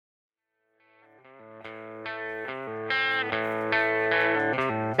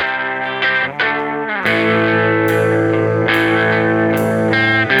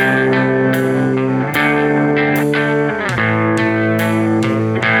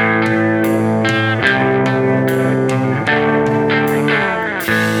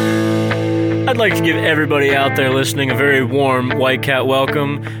like to give everybody out there listening a very warm White Cat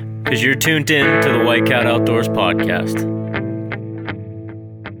welcome, because you're tuned in to the White Cat Outdoors podcast.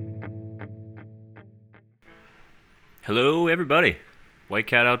 Hello, everybody. White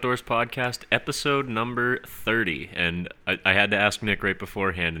Cat Outdoors podcast, episode number 30. And I had to ask Nick right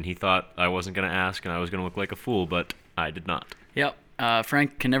beforehand, and he thought I wasn't going to ask, and I was going to look like a fool, but I did not. Yep.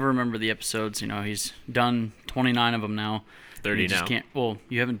 Frank can never remember the episodes. You know, he's done 29 of them now. 30 now. Well,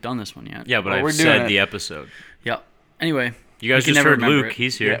 you haven't done this one yet. Yeah, but I've said the episode. Yep. Anyway. You guys just heard Luke.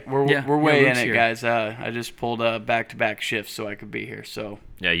 He's here. Yeah, we're way in it, here. Guys. I just pulled back-to-back shifts so I could be here. So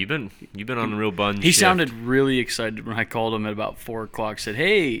yeah, you've been on the real bun. He sounded really excited when I called him at about 4 o'clock. Said,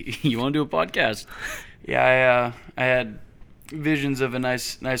 "Hey, you want to do a podcast?" Yeah, I had visions of a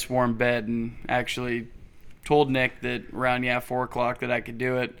nice warm bed, and actually told Nick that around 4 o'clock that I could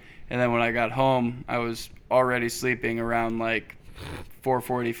do it. And then when I got home, I was already sleeping around like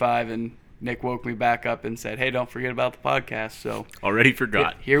 4:45, and Nick woke me back up and said, "Hey, don't forget about the podcast." So already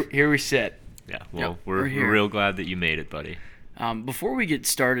forgot. Here we sit. Yeah, well, we're real glad that you made it, buddy. Before we get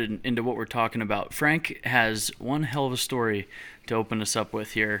started into what we're talking about, Frank has one hell of a story to open us up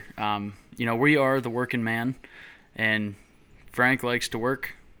with here. We are the working man, and Frank likes to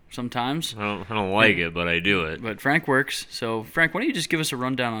work sometimes. I don't like it, but I do it. But Frank works. So, Frank, why don't you just give us a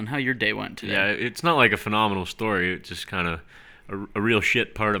rundown on how your day went today? Yeah, it's not like a phenomenal story. It's just kind of a real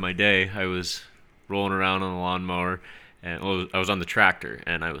shit part of my day. I was rolling around on the lawnmower, and I was on the tractor,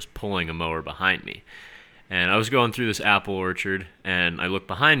 and I was pulling a mower behind me. And I was going through this apple orchard, and I looked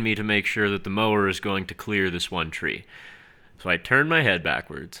behind me to make sure that the mower is going to clear this one tree. So I turned my head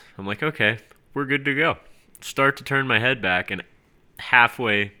backwards. I'm like, okay, we're good to go. Start to turn my head back, and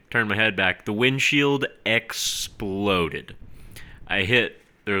halfway turn my head back, the windshield exploded. There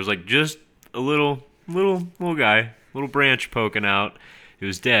was like just a little guy, little branch poking out. It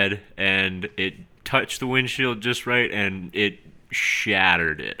was dead, and it touched the windshield just right, and it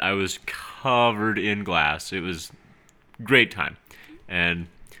shattered it. I was covered in glass. It was a great time. And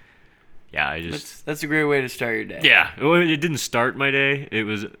yeah, that's a great way to start your day. Yeah, it didn't start my day. It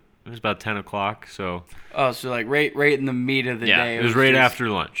was about 10 o'clock, so... Oh, so like right in the meat of the day. Yeah, it was right after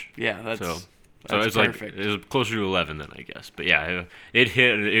lunch. Yeah, that's it was perfect. Like, it was closer to 11 then, I guess. But yeah, it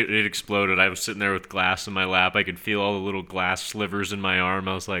hit, it exploded. I was sitting there with glass in my lap. I could feel all the little glass slivers in my arm.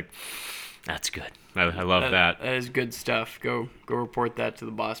 I was like, that's good. I love that. That is good stuff. Go report that to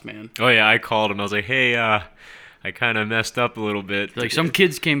the boss man. Oh yeah, I called him. I was like, hey, I kind of messed up a little bit. Like some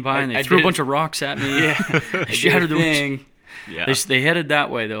kids came by and they threw a bunch of rocks at me. Yeah, I shattered the thing. Yeah. They headed that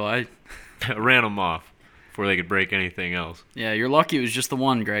way, though. I ran them off before they could break anything else. Yeah, you're lucky it was just the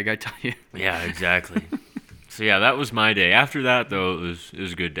one, Greg, I tell you. Yeah, exactly. So, yeah, that was my day. After that, though, it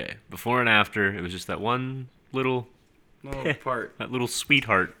was a good day. Before and after, it was just that one little part. That little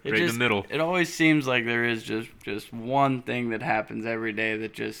sweetheart in the middle. It always seems like there is just one thing that happens every day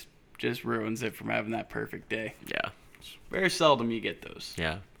that just ruins it from having that perfect day. Yeah. Very seldom you get those.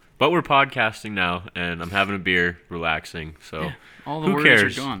 Yeah. But we're podcasting now, and I'm having a beer, relaxing. So yeah, all the who worries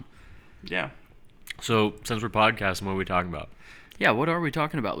cares? Are gone. Yeah. So since we're podcasting, what are we talking about? Yeah, what are we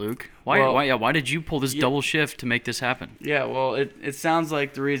talking about, Luke? Why did you pull this double shift to make this happen? Yeah, well, it sounds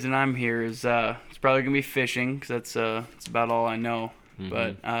like the reason I'm here is it's probably gonna be fishing, because it's about all I know. Mm-hmm.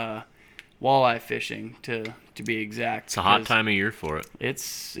 But walleye fishing to be exact. It's a hot time of year for it.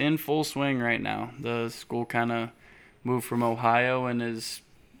 It's in full swing right now. The school kind of moved from Ohio and is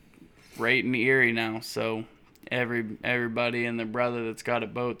right in Erie now, so everybody and their brother that's got a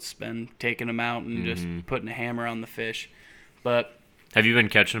boat's been taking them out and just putting a hammer on the fish. But have you been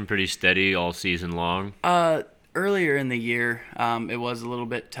catching them pretty steady all season long? Earlier in the year, it was a little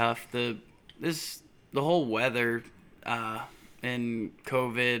bit tough. The whole weather and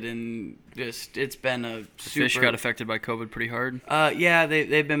COVID and just it's been a super... Fish got affected by COVID pretty hard? Yeah,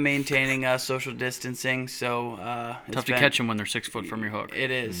 they've been maintaining social distancing, so... tough to catch them when they're 6 foot from your hook. It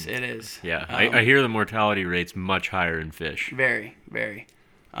is. Yeah, I hear the mortality rate's much higher in fish. Very, very.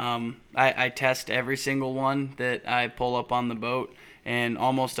 I test every single one that I pull up on the boat, and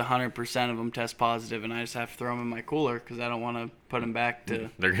almost 100% of them test positive, and I just have to throw them in my cooler because I don't want to put them back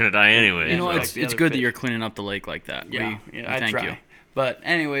to... They're going to die anyway. You know, it's good that you're cleaning up the lake like that. Yeah, I try. You. But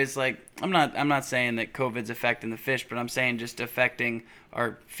anyways, like I'm not saying that COVID's affecting the fish, but I'm saying just affecting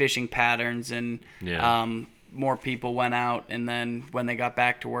our fishing patterns, and more people went out, and then when they got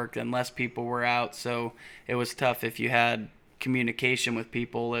back to work, then less people were out, so it was tough. If you had communication with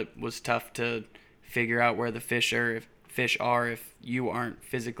people, it was tough to figure out where the fish are if you aren't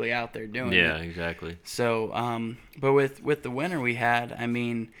physically out there doing it. Yeah, exactly. So, but with the winter we had, I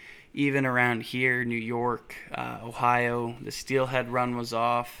mean, even around here, New York, Ohio, the steelhead run was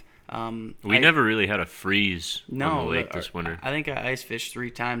off. We never really had a freeze on the lake No, this winter. I think I ice fished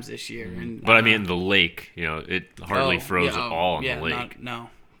 3 times this year. And, But I mean, the lake, it hardly froze at all in the lake. No.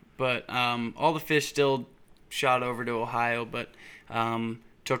 But all the fish still shot over to Ohio, but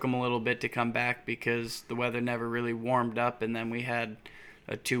took them a little bit to come back because the weather never really warmed up, and then we had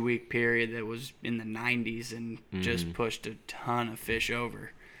a 2-week period that was in the 90s and just pushed a ton of fish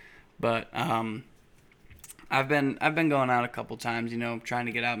over. But I've been going out a couple times, trying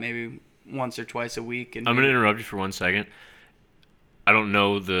to get out maybe once or twice a week. And I'm going to interrupt you for 1 second. I don't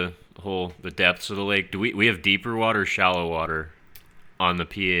know the depths of the lake. Do we have deeper water or shallow water on the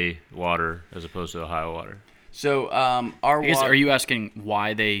PA water as opposed to Ohio water? So our water. Are you asking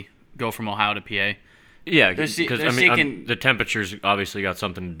why they go from Ohio to PA? Yeah, because the temperature's obviously got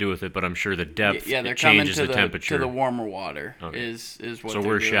something to do with it, but I'm sure the depth they're changes coming the temperature. to the warmer water. Okay. is what. So they're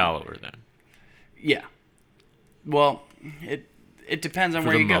we're doing. shallower then. Yeah. Well, it depends on For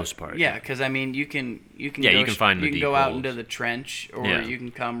where the you go. most part. Yeah, because you can you can find the you can deep go out holes. into the trench, or Yeah. you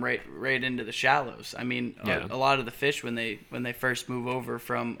can come right into the shallows. I mean, a lot of the fish when they first move over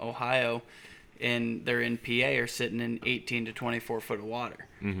from Ohio, and they're in PA, are sitting in 18 to 24 foot of water.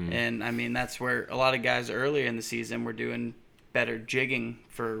 Mm-hmm. And I mean, that's where a lot of guys earlier in the season were doing better jigging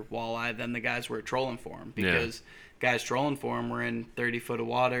for walleye than the guys were trolling for them, because guys trolling for them were in 30 foot of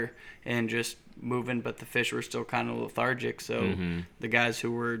water and just moving, but the fish were still kind of lethargic. So the guys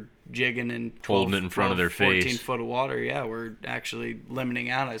who were jigging in 12, holding it in front of their 14 face, foot of water, were actually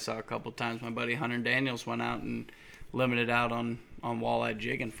limiting out. I saw a couple times my buddy Hunter Daniels went out and limited out on walleye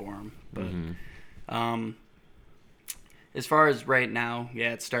jigging for him. But as far as right now,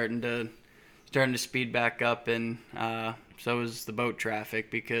 it's starting to speed back up, and so is the boat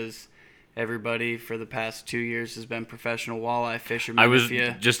traffic, because everybody for the past 2 years has been professional walleye fishermen. I was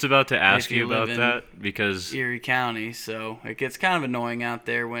just about to ask you about that, because Erie County, so it gets kind of annoying out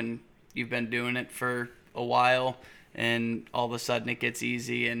there when you've been doing it for a while and all of a sudden it gets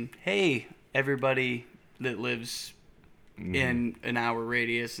easy, and hey, everybody that lives in an hour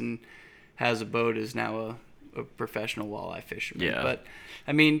radius and has a boat is now a professional walleye fisherman. Yeah. But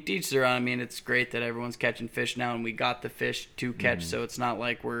I mean, to each their own. I mean, it's great that everyone's catching fish now, and we got the fish to catch, so it's not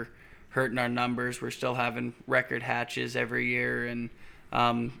like we're hurting our numbers. We're still having record hatches every year, and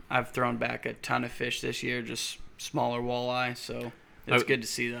I've thrown back a ton of fish this year, just smaller walleye, so it's good to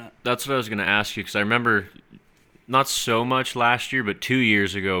see that. That's what I was going to ask you, because I remember not so much last year, but 2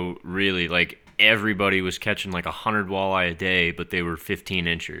 years ago, really, like, everybody was catching like 100 walleye a day, but they were 15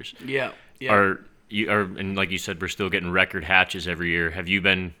 inchers. Yeah. And like you said, we're still getting record hatches every year. Have you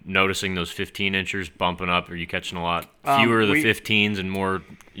been noticing those 15 inchers bumping up? Are you catching a lot fewer of the 15s and more,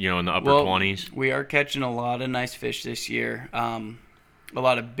 in the upper 20s? We are catching a lot of nice fish this year. A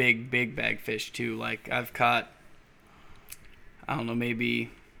lot of big bag fish too. Like, I've caught, I don't know,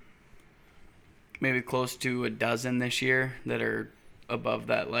 maybe close to a dozen this year that are above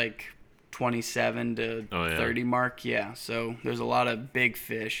that, like, 27 to 30 mark. Yeah, so there's a lot of big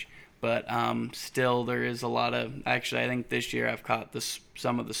fish. But still, there is a lot of. Actually, I think this year I've caught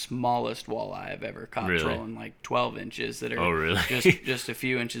some of the smallest walleye I've ever caught, really? trolling like 12 inches that are really? just a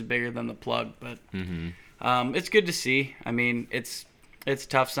few inches bigger than the plug. But it's good to see. I mean, it's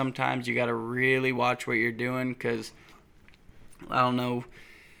tough sometimes. You got to really watch what you're doing, because I don't know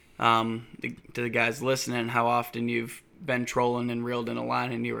to the guys listening how often you've been trolling and reeled in a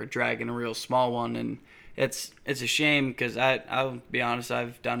line and you were dragging a real small one, and it's a shame, because I'll be honest,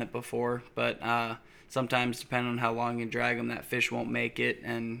 I've done it before, but sometimes depending on how long you drag them, that fish won't make it,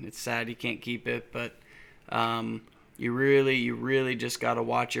 and it's sad you can't keep it. But you really just got to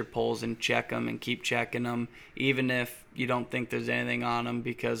watch your poles and check them and keep checking them, even if you don't think there's anything on them,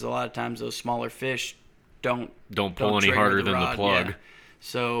 because a lot of times those smaller fish don't pull any harder than the plug. Yeah.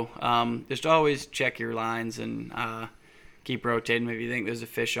 So just always check your lines and keep rotating. If you think there's a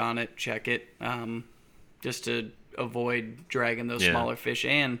fish on it, check it. Just to avoid dragging those smaller fish.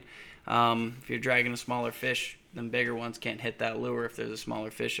 And if you're dragging a smaller fish, then bigger ones can't hit that lure if there's a smaller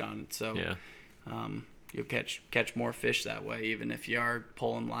fish on it. So you'll catch more fish that way, even if you are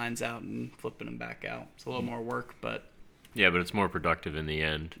pulling lines out and flipping them back out. It's a little more work, but but it's more productive in the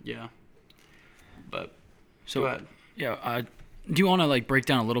end. Yeah. But so go ahead. Yeah. Do you want to like break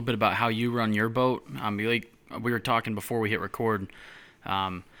down a little bit about how you run your boat? We were talking before we hit record.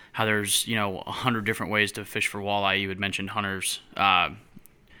 How there's 100 different ways to fish for walleye. You had mentioned Hunter's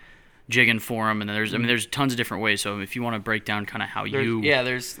jigging for them, and then there's tons of different ways. So if you want to break down kind of how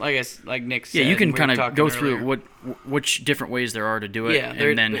there's like Nick said. You can kind of go earlier. through which different ways there are to do it,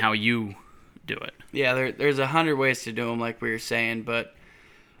 and then how you do it. Yeah, there's 100 ways to do them, like we were saying, but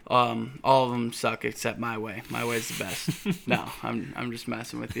All of them suck except my way. My way's the best. No, I'm just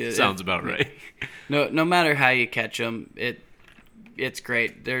messing with you. Sounds about right. No matter how you catch them, it's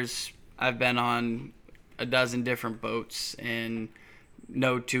great. I've been on a dozen different boats, and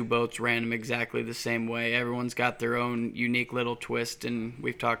no two boats ran them exactly the same way. Everyone's got their own unique little twist, and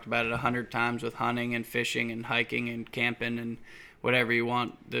we've talked about it 100 times with hunting and fishing and hiking and camping and whatever you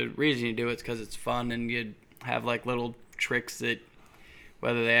want. The reason you do it is because it's fun, and you have like little tricks that,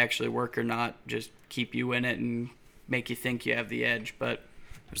 whether they actually work or not, just keep you in it and make you think you have the edge. But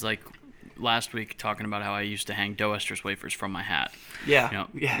it was like last week talking about how I used to hang dough estrus wafers from my hat. Yeah, you know,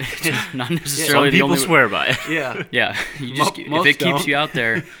 yeah. Not necessarily. Some people swear by it. Yeah, yeah. You just Most if it keeps don't. you out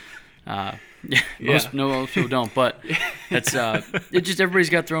there. Most people don't, but that's it. Just everybody's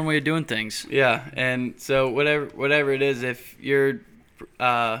got their own way of doing things. Yeah, and so whatever it is, if you're,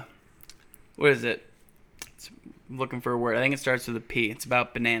 what is it? I'm looking for a word. I think it starts with a P. It's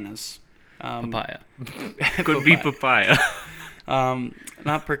about bananas. Papaya. Could be papaya.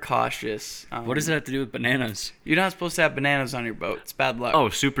 Not precautious. What does that have to do with bananas? You're not supposed to have bananas on your boat. It's bad luck. Oh,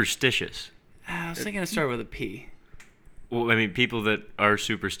 superstitious. I was thinking it started with a P. Well, I mean, people that are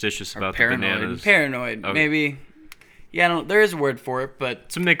superstitious about the paranoid. bananas. Paranoid, Okay. maybe. Yeah, I don't. There is a word for it, but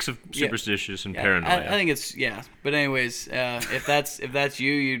It's a mix of superstitious and yeah, paranoia. I think it's But anyways, if that's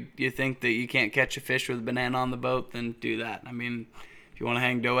you think that you can't catch a fish with a banana on the boat, then do that. I mean, if you want to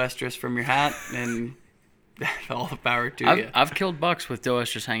hang dough estrus from your hat, then all the power to you. I've killed bucks with dough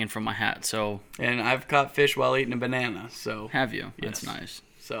estrus hanging from my hat. So And I've caught fish while eating a banana. So have you? Yes. That's nice.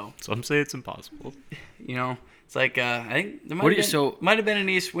 So Some say it's impossible. it's like I think there What do you- might have been an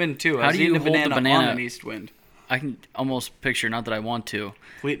east wind too. I How was do you eating a hold the banana on banana? an east wind. I can almost picture, not that I want to,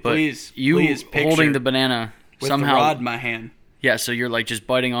 Please, but please, you please picture holding the banana with somehow. the rod in my hand. Yeah, so you're like just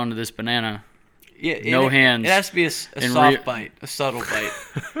biting onto this banana. Yeah, No hands. It has to be a And soft bite, a subtle bite.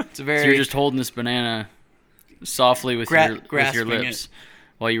 It's a very So you're just holding this banana softly with your grasping lips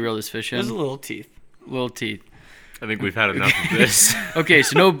while you reel this fish in. There's a little teeth. Little teeth. I think we've had enough of this. Okay,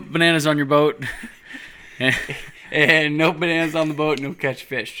 so no bananas on your boat. And no bananas on the boat, no catch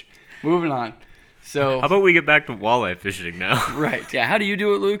fish. Moving on. So How about we get back to walleye fishing now? right. Yeah, how do you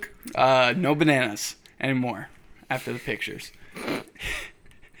do it, Luke? No bananas anymore after the pictures.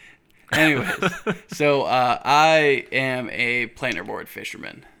 Anyways, so I am a planer board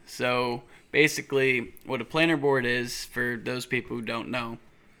fisherman. So basically, what a planer board is, for those people who don't know,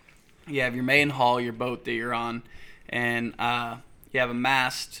 you have your main hull, your boat that you're on, and you have a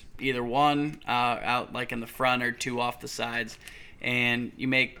mast, either one out like in the front or two off the sides, and you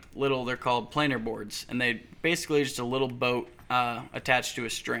make they're called planer boards, and they basically just a little boat attached to a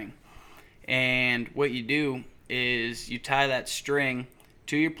string. And what you do is you tie that string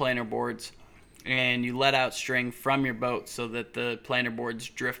to your planer boards, and you let out string from your boat so that the planer boards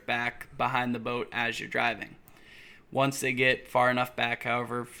drift back behind the boat as you're driving. Once they get far enough back,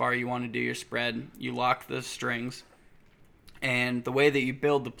 however far you want to do your spread, you lock the strings. And the way that you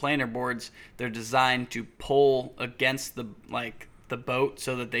build the planer boards, they're designed to pull against the boat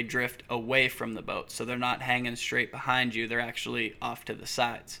so that they drift away from the boat. So they're not hanging straight behind you, they're actually off to the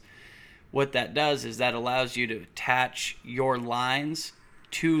sides. What that does is that allows you to attach your lines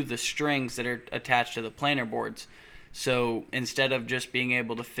to the strings that are attached to the planer boards. So instead of just being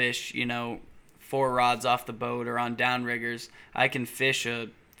able to fish, 4 rods off the boat or on downriggers, I can fish a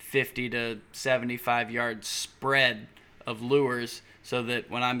 50 to 75 yard spread of lures, so that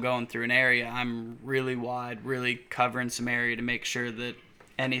when I'm going through an area, I'm really wide, really covering some area to make sure that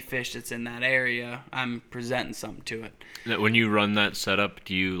any fish that's in that area, I'm presenting something to it. When you run that setup,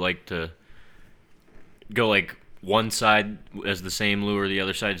 do you like to go like one side as the same lure, the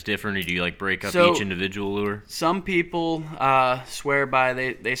other side's different, or do you like break up So, each individual lure? Some people swear by,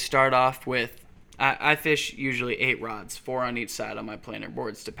 they start off with, I fish usually 8 rods, 4 on each side on my planer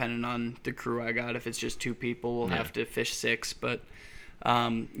boards, depending on the crew I got. If it's just 2 people, we'll have to fish 6, but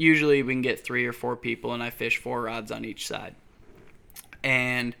usually we can get 3 or 4 people, and I fish 4 rods on each side.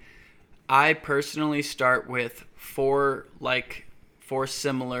 And I personally start with 4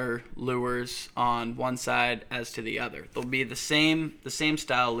 similar lures on one side as to the other. They'll be the same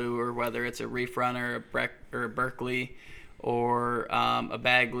style lure, whether it's a reef runner, or a Berkeley, or a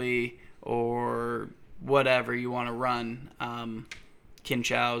Bagley, or whatever you want to run,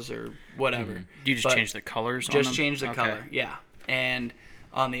 Kinchows or whatever. Do you just change the colors on them? Just change the color, yeah. And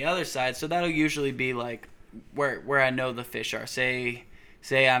on the other side, so that'll usually be like where I know the fish are. Say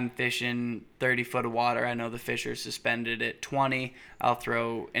I'm fishing 30 foot of water, I know the fish are suspended at 20, I'll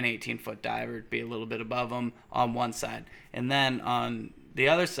throw an 18-foot diver to be a little bit above them on one side. And then on the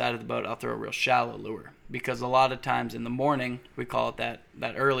other side of the boat, I'll throw a real shallow lure. because a lot of times in the morning we call it that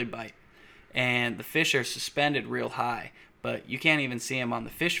early bite, and the fish are suspended real high, but you can't even see them on the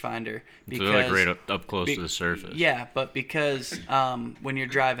fish finder because so they're like right up close to the surface. Yeah, but because when you're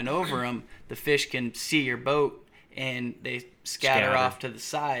driving over them, the fish can see your boat and they scatter off to the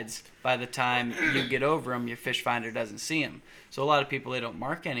sides. By the time you get over them, your fish finder doesn't see them. So a lot of people, they don't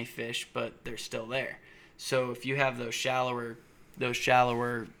mark any fish, but they're still there. So if you have those shallower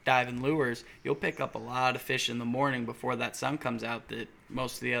diving lures, you'll pick up a lot of fish in the morning before that sun comes out that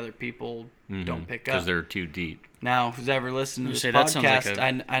most of the other people don't pick up because they're too deep. Now, who's ever listened to this podcast,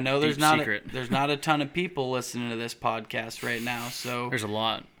 like I know there's not a ton of people listening to this podcast right now. So there's a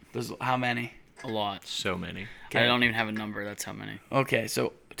lot. There's how many? A lot. So many. Okay. I don't even have a number. That's how many. Okay,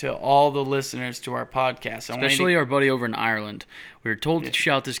 so to all the listeners to our podcast, especially our buddy over in Ireland, we were told to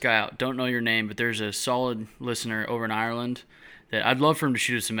shout this guy out. Don't know your name, but there's a solid listener over in Ireland that I'd love for him to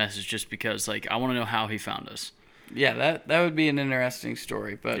shoot us a message, just because I want to know how he found us. Yeah, that would be an interesting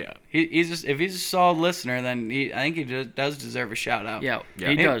story. But if he's a solid listener, then I think he does deserve a shout out. Yeah,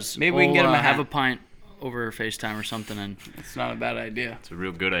 he does. Maybe we can get him have a pint over FaceTime or something, and it's not a bad idea. It's a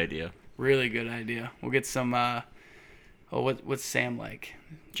real good idea. Really good idea. We'll get some. What's Sam like?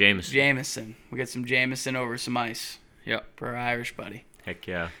 Jameson. We'll get some Jameson over some ice. Yep. For our Irish buddy. Heck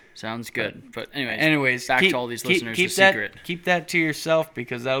yeah. Sounds good. But anyways, back to all these listeners. The secret. Keep that to yourself,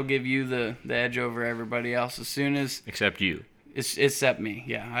 because that'll give you the edge over everybody else. As soon as except you. Except me.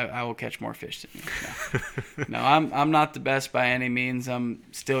 Yeah, I will catch more fish than you. No, I'm not the best by any means. I'm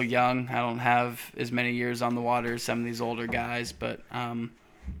still young. I don't have as many years on the water as some of these older guys, but I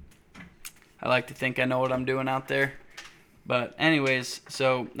like to think I know what I'm doing out there. But anyways,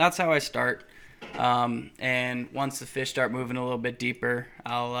 so that's how I start. And once the fish start moving a little bit deeper,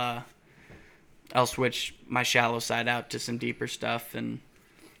 I'll switch my shallow side out to some deeper stuff. And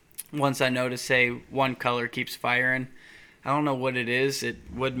once I notice, say, one color keeps firing, I don't know what it is. It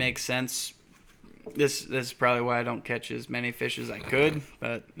would make sense. This is probably why I don't catch as many fish as I could.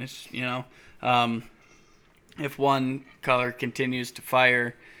 But it's, if one color continues to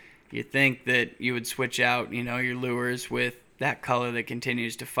fire, you think that you would switch out, your lures with that color that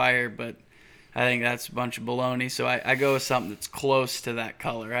continues to fire, but I think that's a bunch of baloney. So I go with something that's close to that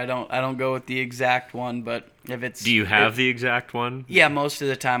color. I don't go with the exact one, but if it's... Do you have the exact one? Yeah, most of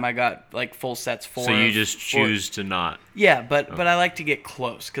the time I got like full sets for. So you just choose to not. Yeah, but I like to get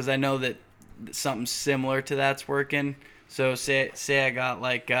close because I know that something similar to that's working. So say I got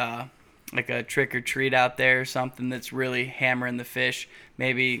like a trick or treat out there or something that's really hammering the fish.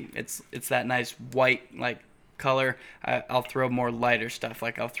 Maybe it's that nice white like color. I'll throw more lighter stuff.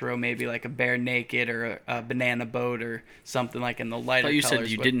 Like I'll throw maybe like a bare naked or a banana boat or something like in the lighter colors. I thought you said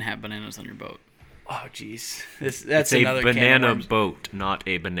you didn't have bananas on your boat. Oh jeez, that's it's another a banana boat, not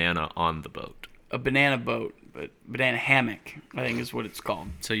a banana on the boat. A banana boat, but banana hammock, I think is what it's called.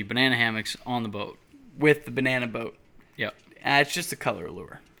 So you banana hammocks on the boat with the banana boat. Yep. It's just a color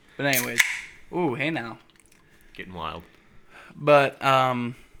lure. But anyways, ooh, hey now, getting wild. But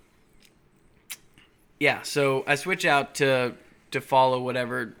yeah. So I switch out to follow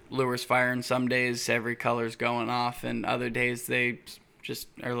whatever lure's firing. Some days every color's going off, and other days they just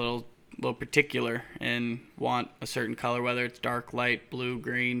are a little particular and want a certain color, whether it's dark, light, blue,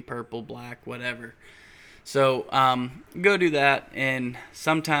 green, purple, black, whatever. So go do that, and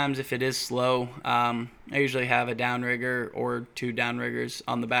sometimes if it is slow, I usually have a downrigger or two downriggers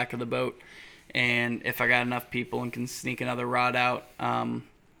on the back of the boat, and if I got enough people and can sneak another rod out,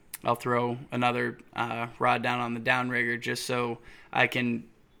 I'll throw another rod down on the downrigger just so I can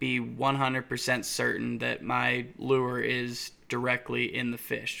be 100% certain that my lure is directly in the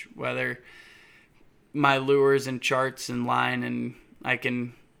fish. Whether my lure's in charts and line and I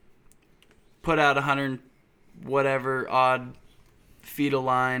can put out 100 whatever odd feet of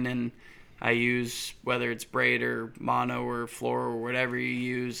line, and I use whether it's braid or mono or fluoro or whatever you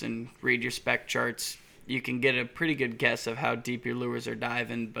use, and read your spec charts, you can get a pretty good guess of how deep your lures are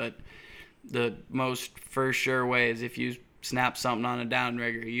diving. But the most for sure way is if you snap something on a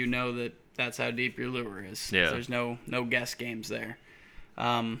downrigger, you know that that's how deep your lure is. Yeah. There's no guess games there.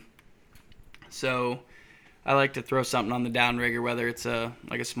 So I like to throw something on the downrigger, whether it's a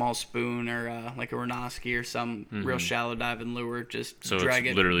small spoon or like a Renoski or some real shallow diving lure. Just so drag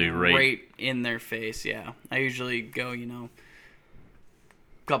it's it literally right in their face. Yeah, I usually go a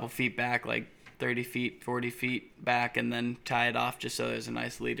couple feet back, like 30 feet, 40 feet back, and then tie it off just so there's a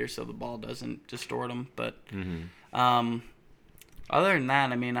nice leader so the ball doesn't distort them. But other than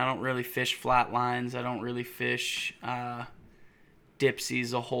that, I mean, I don't really fish flat lines. I don't really fish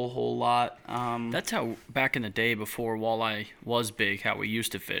dipsies a whole lot. That's how back in the day before walleye was big, how we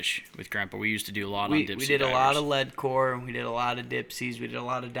used to fish with Grandpa. We used to do a lot on dipsy We did divers. a lot of lead core. We did a lot of dipsies. We did a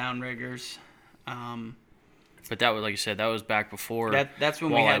lot of downriggers. But that was, like you said, that was back before That's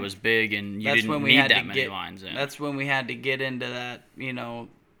when walleye was big, and you didn't need that many lines in. That's when we had to get into that,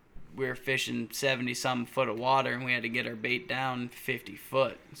 we were fishing 70-some foot of water, and we had to get our bait down 50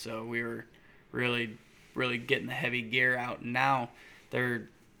 foot. So we were really, really getting the heavy gear out. And now they're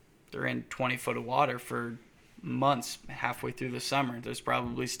in 20 foot of water for months, halfway through the summer. There's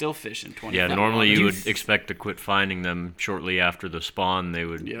probably still fishing 20 Yeah, foot normally water. you would expect to quit finding them shortly after the spawn. They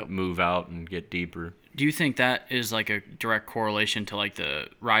would move out and get deeper. Do you think that is like a direct correlation to like the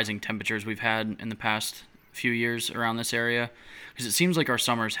rising temperatures we've had in the past few years around this area? Because it seems like our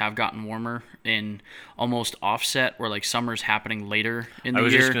summers have gotten warmer and almost offset, where like summer's happening later in the year. I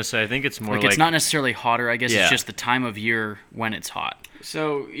was just gonna say, I think it's more like it's not necessarily hotter. I guess it's just the time of year when it's hot.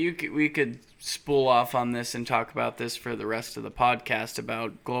 So we could spool off on this and talk about this for the rest of the podcast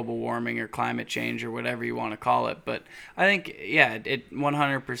about global warming or climate change or whatever you want to call it. But I think, it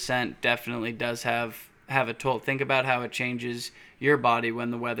 100% definitely does have a toll. Think about how it changes your body when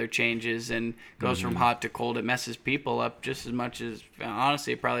the weather changes and goes from hot to cold. It messes people up just as much as,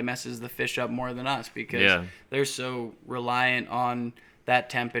 honestly, it probably messes the fish up more than us, because they're so reliant on that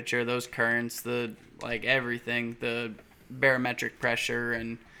temperature, those currents, everything, the barometric pressure,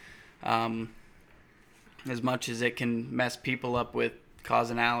 and as much as it can mess people up with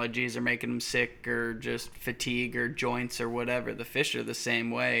causing allergies or making them sick or just fatigue or joints or whatever, the fish are the same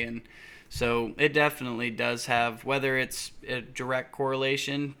way. And so it definitely does have, whether it's a direct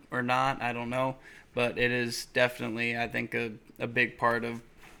correlation or not, I don't know, but it is definitely, I think, a big part of,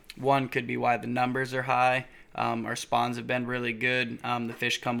 one could be why the numbers are high. Our spawns have been really good. The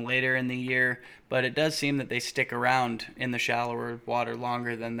fish come later in the year, but it does seem that they stick around in the shallower water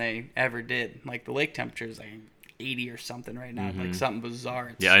longer than they ever did. Like the lake temperature is like 80 or something right now, like something bizarre.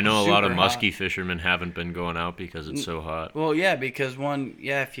 It's I know a lot of super muskie hot. fishermen haven't been going out because it's so hot. Well, yeah, because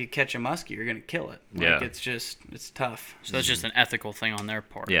if you catch a muskie, you're gonna kill it. It's tough. So that's just an ethical thing on their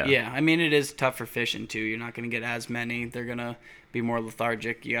part. Yeah, I mean, it is tough for fishing too. You're not gonna get as many. They're gonna be more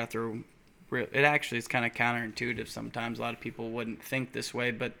lethargic. You got to it actually is kind of counterintuitive sometimes. A lot of people wouldn't think this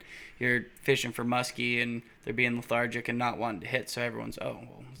way, but you're fishing for muskie and they're being lethargic and not wanting to hit, so everyone's,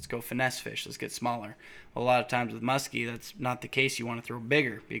 let's go finesse fish, let's get smaller. Well, a lot of times with muskie, that's not the case. You want to throw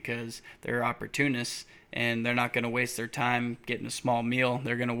bigger because they're opportunists and they're not going to waste their time getting a small meal.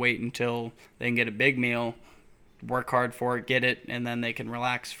 They're going to wait until they can get a big meal, work hard for it, get it, and then they can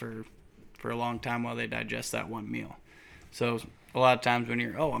relax for a long time while they digest that one meal. So a lot of times when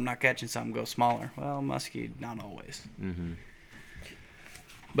you're, I'm not catching something, go smaller. Well, muskie, not always.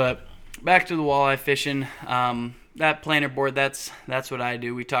 But back to the walleye fishing. That planer board, that's what I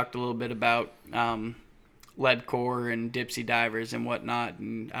do. We talked a little bit about lead core and dipsy divers and whatnot,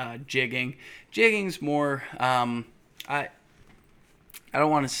 and jigging. Jigging's more, I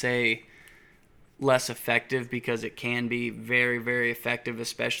don't want to say less effective, because it can be very, very effective,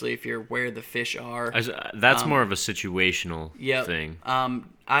 especially if you're where the fish are. That's more of a situational thing.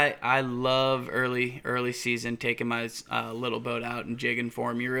 I love early season taking my little boat out and jigging for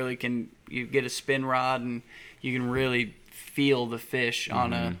them. You really can, you get a spin rod and you can really feel the fish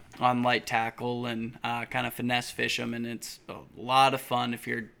on light tackle and kind of finesse fish them, and it's a lot of fun. If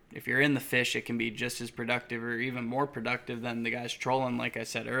you're in the fish, it can be just as productive or even more productive than the guys trolling, like I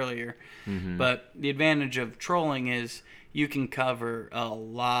said earlier. But the advantage of trolling is you can cover a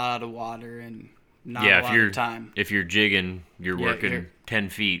lot of water in not a lot of time. If you're jigging, you're working 10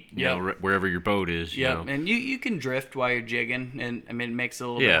 feet, you know, wherever your boat is. You know. And you can drift while you're jigging, and I mean, it makes it a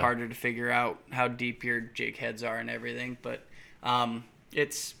little bit harder to figure out how deep your jig heads are and everything. But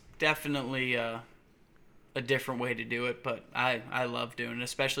it's definitely a different way to do it, but I love doing it,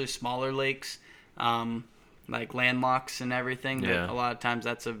 especially smaller lakes, like landlocks and everything. A lot of times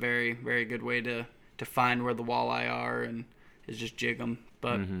that's a very, very good way to find where the walleye are, and is just jig them.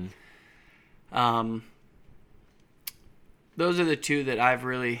 But those are the two that I've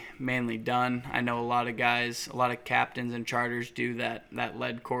really mainly done. I know a lot of guys, a lot of captains and charters do that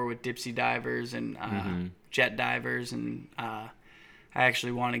lead core with dipsy divers and jet divers, and I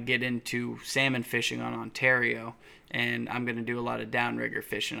actually want to get into salmon fishing on Ontario, and I'm going to do a lot of downrigger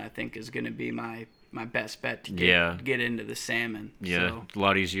fishing. I think is going to be my best bet to get into the salmon. So, a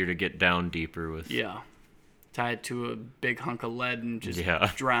lot easier to get down deeper with. Tie it to a big hunk of lead and just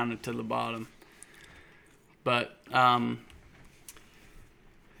drown it to the bottom. But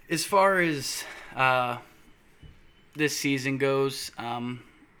as far as this season goes,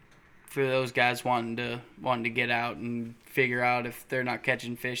 for those guys wanting to get out and figure out if they're not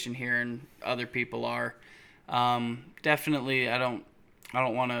catching fish in here and other people are. Definitely, I don't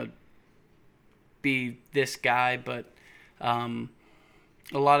want to be this guy, but a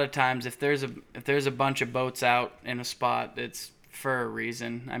lot of times if there's a bunch of boats out in a spot, it's for a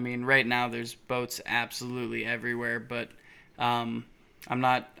reason. I mean, right now there's boats absolutely everywhere, but I'm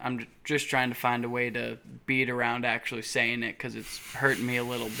just trying to find a way to beat around actually saying it because it's hurting me a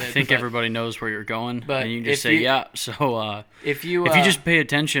little bit. I think everybody knows where you're going, but and you can just say, yeah. So if you just pay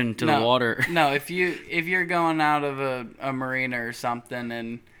attention to the water. No, if you're going out of a marina or something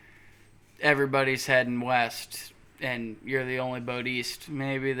and everybody's heading west and you're the only boat east,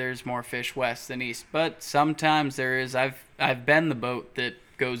 maybe there's more fish west than east. But sometimes there is. I've been the boat that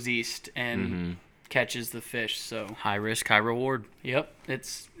goes east and catches the fish. So high risk, high reward. Yep.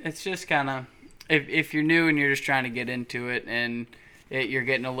 It's just kind of if you're new and you're just trying to get into it and you're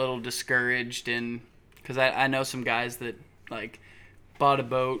getting a little discouraged, and because I know some guys that like bought a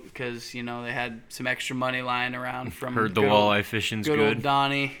boat because they had some extra money lying around from heard the walleye fishing's good. Old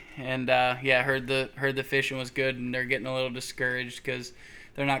Donnie, and heard the fishing was good, and they're getting a little discouraged because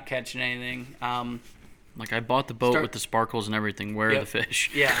they're not catching anything. Like I bought the boat with the sparkles and everything. Where are the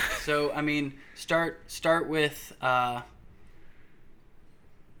fish? Yeah. So I mean, start with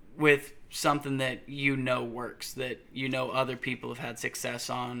something that works, that other people have had success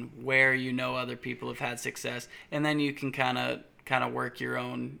on, where other people have had success, and then you can kind of work your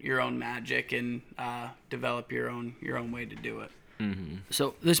own magic and develop your own way to do it. Mm-hmm.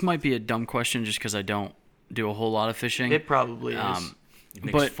 So this might be a dumb question just because I don't do a whole lot of fishing. It probably is.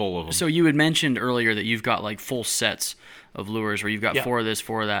 But full of them. So you had mentioned earlier that you've got like full sets of lures where you've got 4 of this,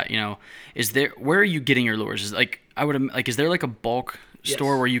 4 of that. Where are you getting your lures? Is there like a bulk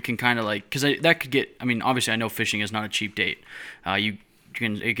store where you can kind of like, because that could get. I mean, obviously I know fishing is not a cheap date.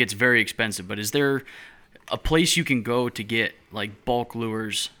 It gets very expensive. But is there a place you can go to get like bulk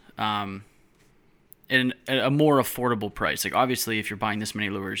lures at a more affordable price? Like obviously if you're buying this many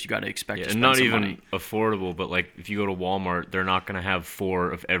lures, you got to expect to spend not some even money. Affordable, but like if you go to Walmart, they're not going to have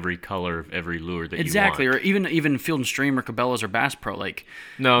 4 of every color of every lure that exactly you want. Or even Field and Stream or Cabela's or Bass Pro, like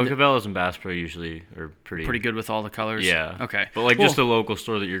Cabela's and Bass Pro usually are pretty good with all the colors. Yeah. Okay. But like just a local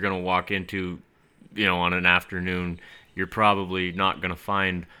store that you're going to walk into, on an afternoon, you're probably not going to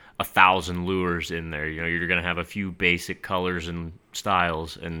find 1,000 lures in there. You're going to have a few basic colors and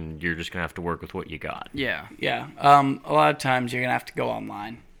styles, and you're just going to have to work with what you got. Yeah. Yeah. A lot of times you're going to have to go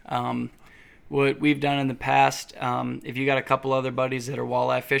online. What we've done in the past, if you got a couple other buddies that are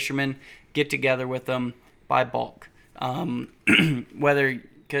walleye fishermen, get together with them, buy bulk.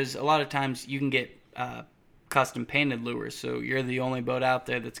 Because a lot of times you can get custom painted lures, so you're the only boat out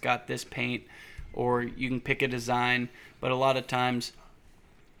there that's got this paint, or you can pick a design, but a lot of times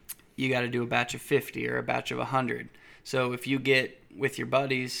you got to do a batch of 50 or a batch of 100. So if you get with your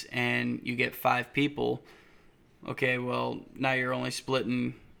buddies and you get 5 people, okay, well, now you're only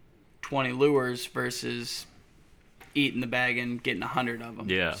splitting 20 lures versus eating the bag and getting 100 of them.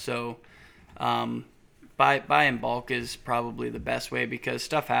 Yeah. So buy in bulk is probably the best way, because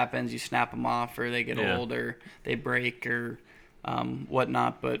stuff happens. You snap them off, or they get old, or they break, or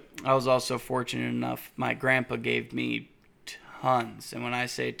whatnot. But I was also fortunate enough, my grandpa gave me tons, and when I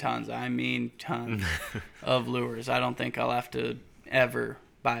say tons, I mean tons of lures. I don't think I'll have to ever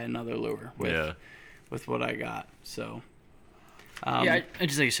buy another lure with what I got. So I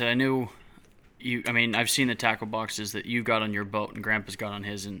just like you said, I knew you. I mean, I've seen the tackle boxes that you got on your boat and Grandpa's got on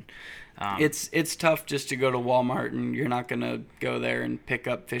his, and it's tough just to go to Walmart and you're not gonna go there and pick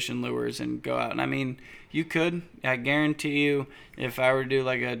up fishing lures and go out. And I mean, you could. I guarantee you, if I were to do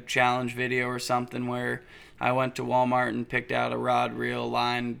like a challenge video or something where I went to Walmart and picked out a rod, reel,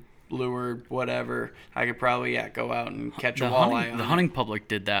 line, lure, whatever, I could probably go out and catch a walleye. The hunting public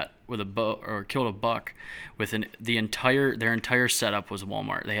did that with a bow, or killed a buck with their entire setup was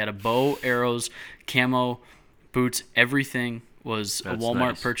Walmart. They had a bow, arrows, camo, boots, everything was a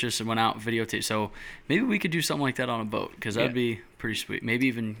Walmart purchase, and went out and videotaped. So maybe we could do something like that on a boat, because that'd be pretty sweet. Maybe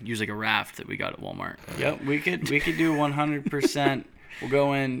even use like a raft that we got at Walmart. Yep, we could do 100%. We'll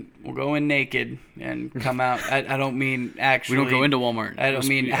go in naked and come out. I don't mean actually. We don't go into Walmart. I don't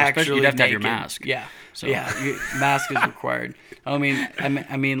mean actually. You'd have to have naked. your mask. Yeah. So. Yeah. Mask is required. I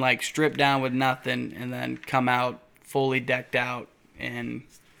mean like strip down with nothing and then come out fully decked out and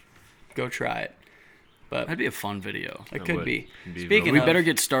go try it. But that'd be a fun video. It could be. Speaking, we better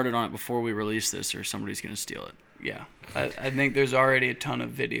get started on it before we release this, or somebody's gonna steal it. Yeah. I think there's already a ton of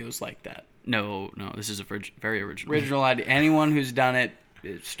videos like that. No, this is very original. Original idea. Anyone who's done it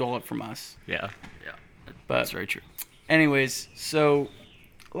stole it from us. Yeah. But that's very true. Anyways, so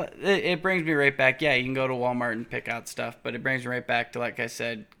it brings me right back. Yeah, you can go to Walmart and pick out stuff, but it brings me right back to, like I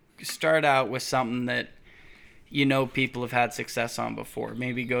said, start out with something that people have had success on before.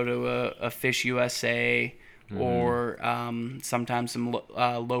 Maybe go to a Fish USA, or sometimes some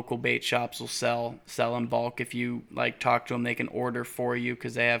local bait shops will sell in bulk. If you talk to them, they can order for you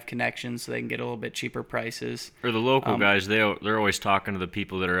because they have connections, so they can get a little bit cheaper prices. Or the local guys, they're always talking to the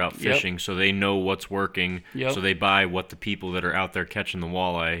people that are out fishing, so they know what's working. Yep. So they buy what the people that are out there catching the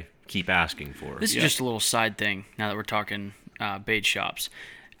walleye keep asking for. This is just a little side thing. Now that we're talking bait shops,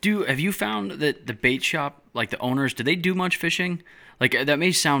 have you found that the bait shop, the owners, do they do much fishing? That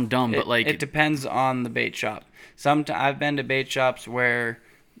may sound dumb, but it depends on the bait shop. I've been to bait shops where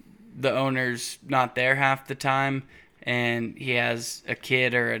the owner's not there half the time, and he has a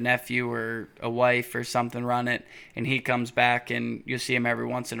kid or a nephew or a wife or something run it, and he comes back, and you'll see him every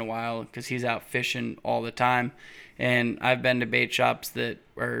once in a while because he's out fishing all the time. And I've been to bait shops that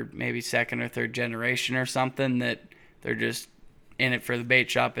are maybe second or third generation or something, that they're just in it for the bait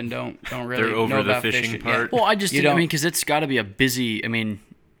shop and don't really they're over know the about fishing fishing. part. Yeah. Well, because it's got to be a busy.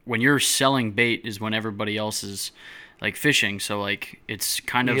 When you're selling bait is when everybody else is fishing. So it's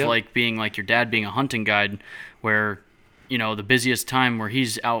kind of like being your dad being a hunting guide, where the busiest time where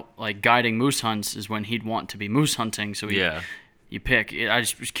he's out guiding moose hunts is when he'd want to be moose hunting. So you pick. I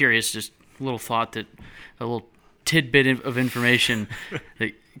just was curious, just a little thought, a little tidbit of information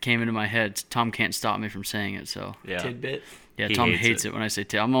that came into my head. Tom can't stop me from saying it. So Tidbit. Yeah, He Tom hates hates it. it when I say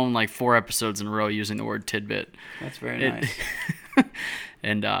tidbit. I'm on 4 episodes in a row using the word tidbit. That's very nice.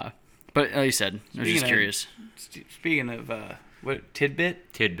 And but like you said, I was just curious. Speaking of what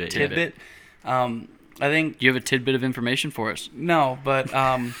tidbit? Tidbit. I think Do you have a tidbit of information for us? no, but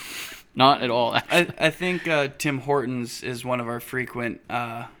Not at all. I think Tim Hortons is one of our frequent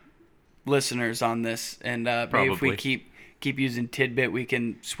listeners on this, and maybe if we Probably. keep using tidbit, we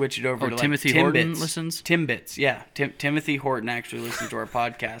can switch it over to Timothy Timbits. Horton listens? Timbits, yeah. Timothy Horton actually listens to our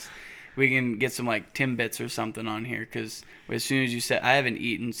podcast. We can get some Timbits or something on here, because as soon as you said, I haven't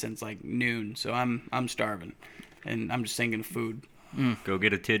eaten since noon, so I'm starving, and I'm just thinking of food. Go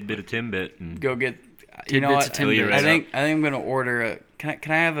get a tidbit of Timbit. And Go get. Tidbits You know what? of Timbits. I think I'm gonna order a.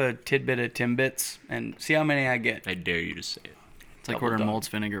 Can I have a tidbit of Timbits and see how many I get? I dare you to say it. It's like Double ordering done. malts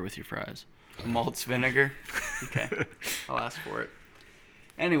vinegar with your fries. Malt's vinegar. Okay, I'll ask for it.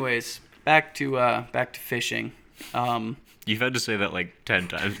 Anyways, back to fishing. You've had to say that 10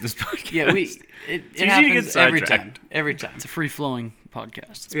 times in this podcast. Yeah, it easy to get happens every time. sidetracked. Every time. It's a free flowing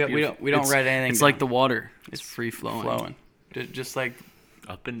podcast. It's Yeah, beautiful. we don't It's- write anything. It's like the down. water. It's free flowing. flowing, just like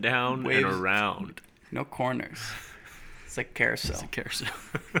Up and down Waves. and around. no corners. It's like carousel. It's a carousel.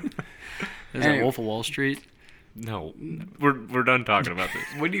 Is Anyway. that Wolf of Wall Street? No, we're done talking about this.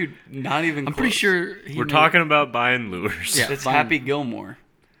 What do you not even? I'm pretty close. sure We're talking about buying lures. Yeah. It's fine. Happy Gilmore.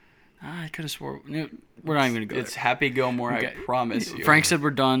 I could have swore. No, we're not even going to go It's Happy Gilmore. Okay. I promise you. Frank said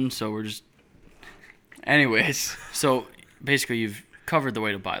we're done, so we're just. Anyways. So basically, you've covered the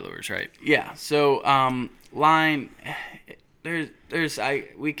way to buy lures, right? Yeah. So line,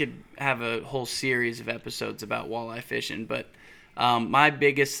 we could have a whole series of episodes about walleye fishing, but my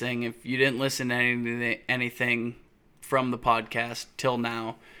biggest thing, if you didn't listen to anything from the podcast till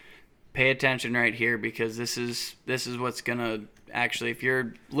now, pay attention right here, because this is what's gonna actually, if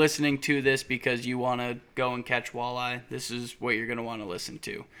you're listening to this because you want to go and catch walleye, this is what you're gonna want to listen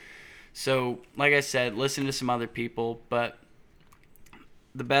to. So, like I said, listen to some other people, but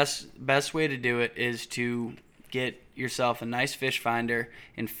the best way to do it is to get yourself a nice fish finder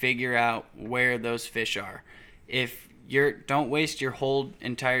and figure out where those fish are. Don't waste your whole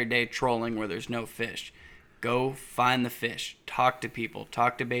entire day trolling where there's no fish. Go find the fish. Talk to people.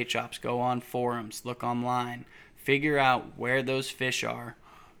 Talk to bait shops. Go on forums. Look online. Figure out where those fish are.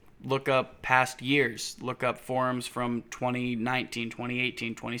 Look up past years. Look up forums from 2019,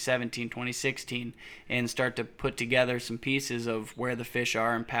 2018, 2017, 2016, and start to put together some pieces of where the fish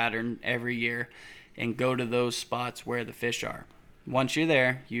are and pattern every year, and go to those spots where the fish are. Once you're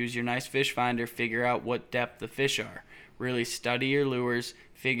there, use your nice fish finder, figure out what depth the fish are. Really study your lures,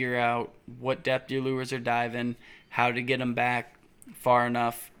 figure out what depth your lures are diving, how to get them back far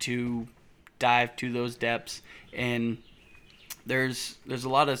enough to dive to those depths, and there's a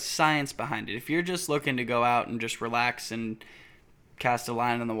lot of science behind it. If you're just looking to go out and just relax and cast a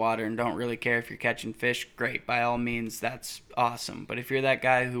line in the water and don't really care if you're catching fish, great, by all means, that's awesome. But if you're that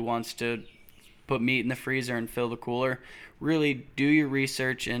guy who wants to put meat in the freezer and fill the cooler, really do your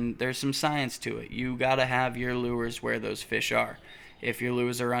research, and there's some science to it. You got to have your lures where those fish are. If your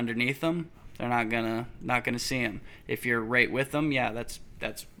lures are underneath them, they're not gonna see them. If you're right with them, yeah, that's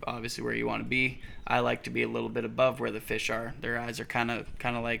obviously where you want to be. I like to be a little bit above where the fish are. Their eyes are kind of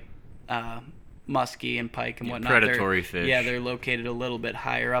like muskie and pike and whatnot. Predatory fish. Yeah, they're located a little bit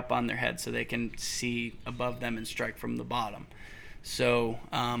higher up on their head, so they can see above them and strike from the bottom. So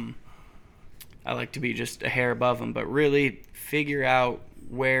I like to be just a hair above them, but really figure out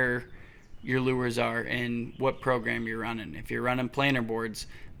where your lures are and what program you're running. If you're running planer boards,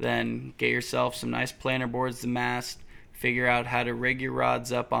 then get yourself some nice planer boards, the mast, figure out how to rig your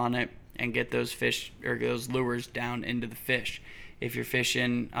rods up on it and get those fish or those lures down into the fish. If you're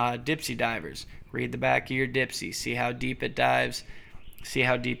fishing dipsy divers, read the back of your dipsy, see how deep it dives, see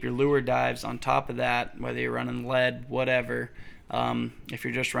how deep your lure dives. On top of that, whether you're running lead, whatever, if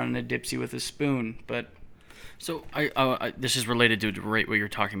you're just running a dipsy with a spoon. But so I this is related to right what you're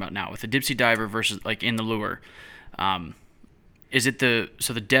talking about now with the dipsy diver versus like in the lure. Is it the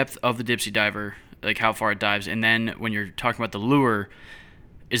depth of the dipsy diver, like how far it dives, and then when you're talking about the lure,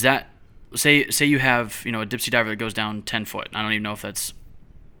 is that say you have a dipsy diver that goes down 10 foot. I don't even know if that's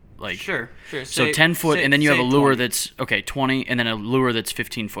like sure. So 10 foot, and then you have a lure 20. That's 20, and then a lure that's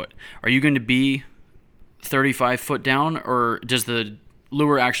 15 foot. Are you going to be 35 foot down, or does the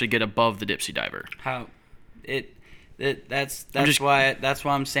lure actually get above the dipsy diver? That's why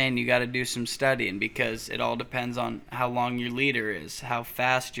I'm saying you got to do some studying, because it all depends on how long your leader is, how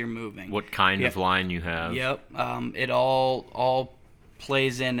fast you're moving, what kind of line you have. Yep. It all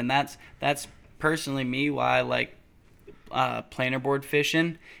plays in, and that's personally me why I like planer board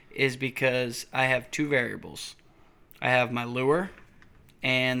fishing, is because I have two variables. I have my lure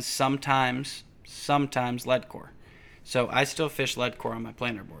and sometimes lead core. So I still fish lead core on my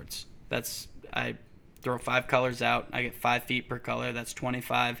planer boards. I throw 5 colors out. I get 5 feet per color. That's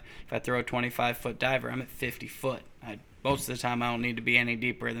 25. If I throw a 25-foot diver, I'm at 50 foot. Most of the time, I don't need to be any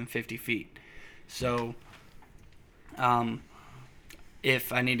deeper than 50 feet. So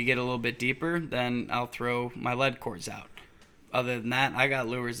if I need to get a little bit deeper, then I'll throw my lead cores out. Other than that, I got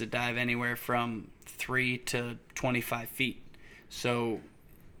lures that dive anywhere from 3 to 25 feet. So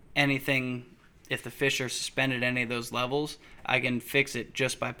anything, if the fish are suspended at any of those levels, I can fix it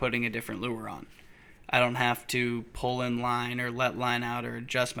just by putting a different lure on. I don't have to pull in line or let line out or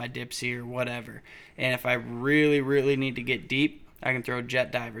adjust my dipsy or whatever. And if I really, really need to get deep, I can throw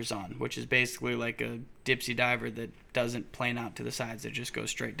jet divers on, which is basically like a dipsy diver that doesn't plane out to the sides. It just goes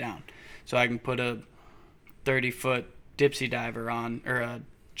straight down. So I can put a 30-foot dipsy diver on, or a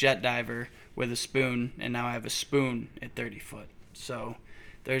jet diver with a spoon, and now I have a spoon at 30 foot. So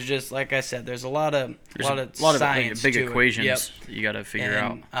there's just, like I said, there's a lot of science of big to equations it. that you got to figure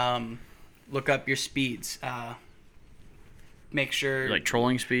out. Look up your speeds. Make sure, like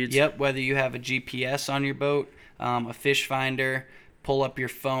trolling speeds. Yep. Whether you have a GPS on your boat, a fish finder, pull up your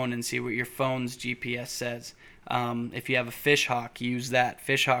phone and see what your phone's GPS says. If you have a fish hawk, use that.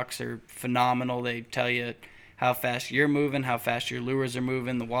 Fish hawks are phenomenal. They tell you how fast you're moving, how fast your lures are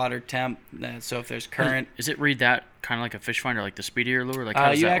moving, the water temp. So if there's current, does it read that kind of like a fish finder, like the speed of your lure? Like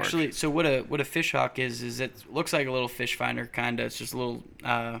how does that work? So what a fish hawk is it looks like a little fish finder kind of. It's just a little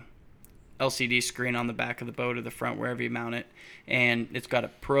LCD screen on the back of the boat or the front, wherever you mount it, and it's got a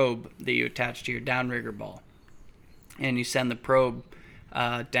probe that you attach to your downrigger ball, and you send the probe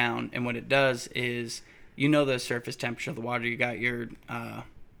down, and what it does is, the surface temperature of the water. You got your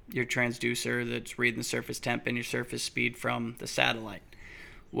transducer that's reading the surface temp and your surface speed from the satellite.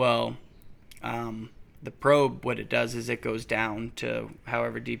 Well, the probe, what it does is it goes down to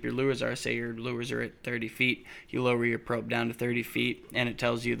however deep your lures are. Say your lures are at 30 feet. You lower your probe down to 30 feet, and it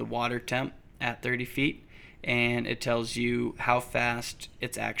tells you the water temp at 30 feet, and it tells you how fast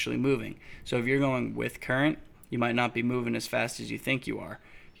it's actually moving. So if you're going with current, you might not be moving as fast as you think you are.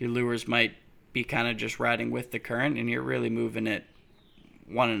 Your lures might be kind of just riding with the current, and you're really moving at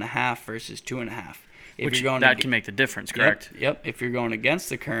 1.5 versus 2.5. Which can make the difference, correct? Yep. If you're going against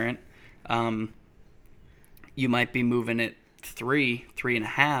the current, you might be moving at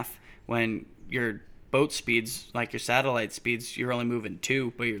 3.5, when your boat speeds, like your satellite speeds, you're only moving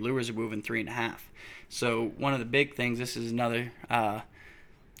 2, but your lures are moving 3.5. So one of the big things, this is another,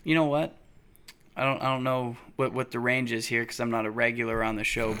 you know what? I don't know what the range is here, because I'm not a regular on the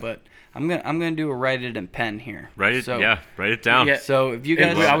show, but I'm gonna do a write it in pen here. Write it down. Yeah. So if you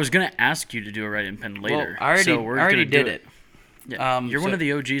guys, I was gonna ask you to do a write it in pen later. Well, I already did it. Yeah. You're one of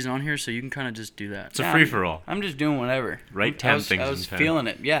the OGs on here, so you can kind of just do that. It's a free for all. I'm just doing whatever. Write 10 things. I was feeling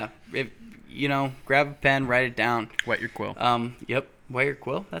it. Yeah. If grab a pen, write it down. Wet your quill. Yep. Wet your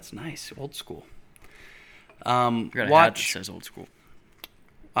quill. That's nice. Old school. I got a hat that says old school.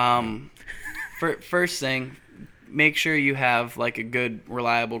 First thing, make sure you have like a good,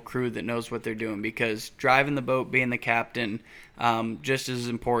 reliable crew that knows what they're doing, because driving the boat, being the captain, just as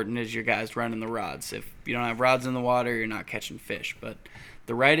important as your guys running the rods. If you don't have rods in the water, you're not catching fish. But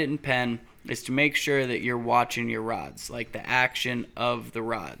the Ride It and Pen is to make sure that you're watching your rods, like the action of the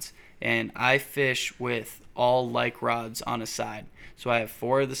rods. And I fish with all like rods on a side. So I have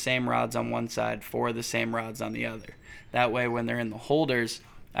 4 of the same rods on one side, 4 of the same rods on the other. That way when they're in the holders,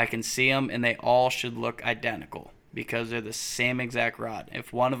 I can see them and they all should look identical because they're the same exact rod.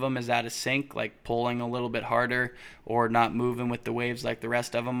 If one of them is out of sync, like pulling a little bit harder or not moving with the waves like the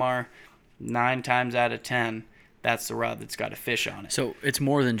rest of them are, 9 times out of 10, that's the rod that's got a fish on it. So it's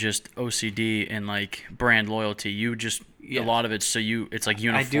more than just OCD and like brand loyalty. You just a lot of it's it's like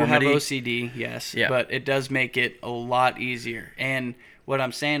uniformity. I do have OCD, yes, yeah. But it does make it a lot easier. And what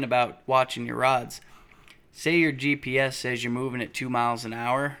I'm saying about watching your rods, say your GPS says you're moving at 2 miles an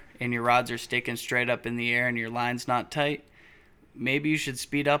hour and your rods are sticking straight up in the air and your line's not tight, maybe you should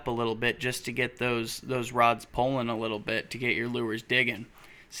speed up a little bit just to get those rods pulling a little bit to get your lures digging.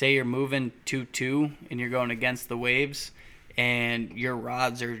 Say you're moving 2-2 and you're going against the waves and your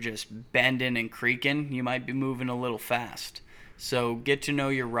rods are just bending and creaking, you might be moving a little fast. So get to know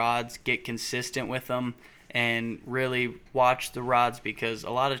your rods, get consistent with them, and really watch the rods, because a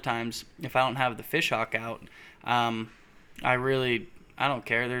lot of times if I don't have the fish hawk out, I don't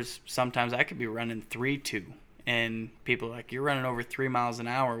care. There's sometimes I could be running 3-2 and people are like, you're running over 3 miles an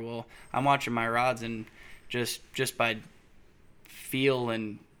hour. Well, I'm watching my rods, and just by feel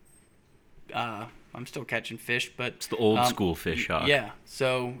and I'm still catching fish, but it's the old school fish hawk. Yeah.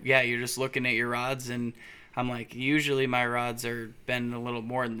 So yeah, you're just looking at your rods, and I'm like, usually my rods are bending a little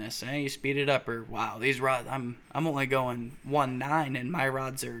more than this. Hey, you speed it up, or wow, these rods, I'm only going 1.9 and my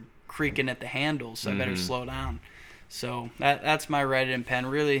rods are creaking at the handle, so I better slow down. So that's my Ride It and Pen.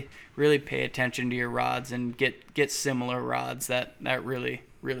 Really, really pay attention to your rods and get similar rods. That really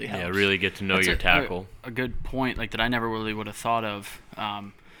helps. Yeah, really get to know your tackle. A good point, like that I never really would have thought of.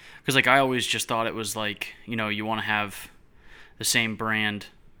 Because like I always just thought it was like, you want to have the same brand,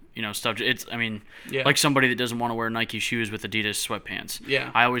 stuff. Like somebody that doesn't want to wear Nike shoes with Adidas sweatpants.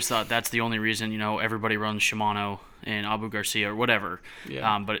 Yeah. I always thought that's the only reason, everybody runs Shimano and Abu Garcia or whatever.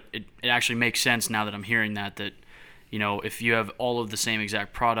 Yeah. But it actually makes sense now that I'm hearing that if you have all of the same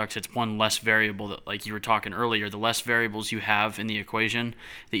exact products, it's one less variable that, like you were talking earlier, the less variables you have in the equation,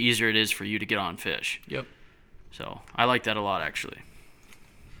 the easier it is for you to get on fish. Yep. So I like that a lot, actually.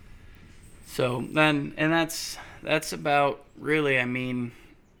 So then, and that's about really,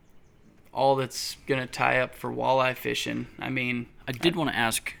 all that's going to tie up for walleye fishing. I did want to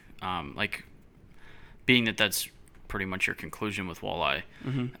ask, being that that's pretty much your conclusion with walleye,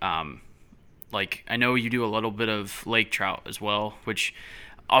 I know you do a little bit of lake trout as well, which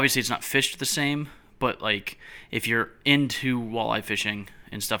obviously it's not fished the same, but if you're into walleye fishing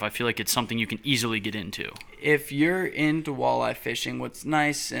and stuff, I feel like it's something you can easily get into. If you're into walleye fishing, what's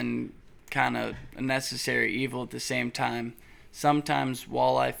nice and kind of a necessary evil at the same time, sometimes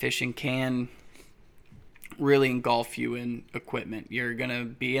walleye fishing can really engulf you in equipment. You're going to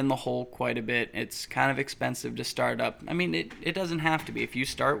be in the hole quite a bit. It's kind of expensive to start up. It doesn't have to be. If you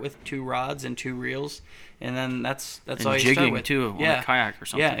start with 2 rods and 2 reels, and then that's and all you start with. Too, on a kayak or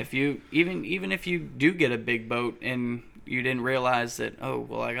something. Yeah, if you even if you do get a big boat and you didn't realize that,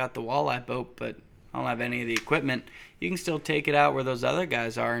 I got the walleye boat, but I don't have any of the equipment, you can still take it out where those other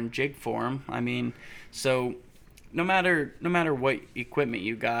guys are and jig for them. So no matter what equipment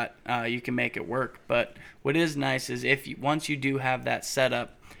you got, you can make it work. But what is nice is once you do have that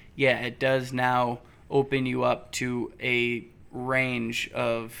setup, it does now open you up to a range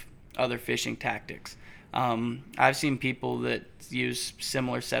of other fishing tactics. I've seen people that use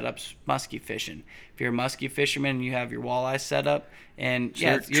similar setups muskie fishing. If you're a muskie fisherman and you have your walleye setup, and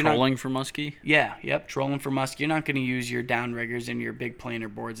so you're trolling for muskie? Trolling for muskie. You're not going to use your downriggers and your big planer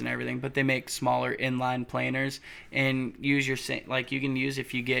boards and everything, but they make smaller inline planers, and use you can use,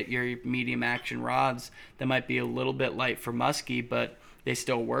 if you get your medium action rods that might be a little bit light for muskie, but they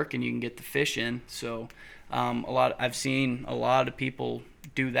still work and you can get the fish in. So I've seen a lot of people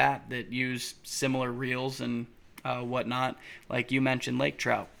do that use similar reels and whatnot. Like you mentioned, lake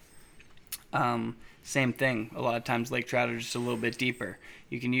trout. Same thing. A lot of times lake trout are just a little bit deeper.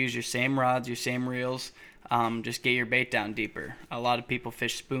 You can use your same rods, your same reels, just get your bait down deeper. A lot of people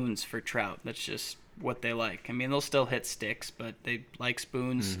fish spoons for trout. That's just what they like. They'll still hit sticks, but they like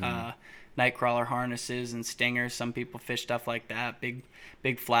spoons, night crawler harnesses and stingers. Some people fish stuff like that,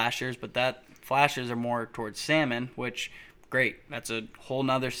 big flashers, but flashers are more towards salmon, which great. That's a whole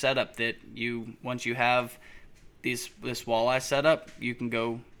nother setup that once you have this walleye setup, you can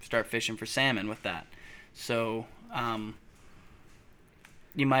go start fishing for salmon with that. So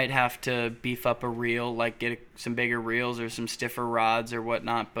You might have to beef up a reel, like get some bigger reels or some stiffer rods or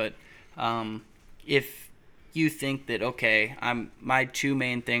whatnot. But if you think that, okay, my two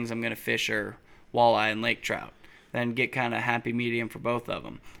main things I'm going to fish are walleye and lake trout, then get kind of happy medium for both of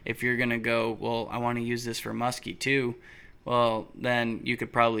them. If you're going to go, well, I want to use this for muskie too, well, then you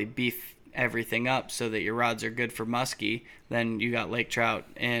could probably beef everything up so that your rods are good for muskie. Then you got lake trout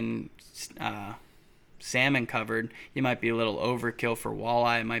and salmon covered. You might be a little overkill for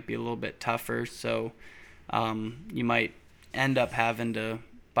walleye. It might be a little bit tougher, so you might end up having to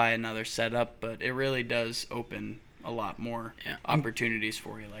buy another setup, but it really does open a lot more opportunities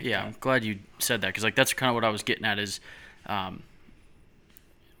for you. Like that. I'm glad you said that, because like that's kind of what I was getting at is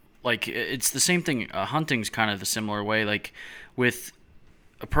like it's the same thing. Hunting's kind of the similar way. Like with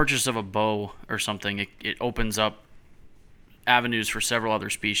a purchase of a bow or something, it opens up avenues for several other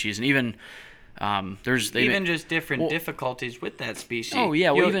species, and even there's just different difficulties with that species. Oh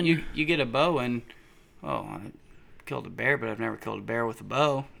yeah, well, you get a bow and I killed a bear, but I've never killed a bear with a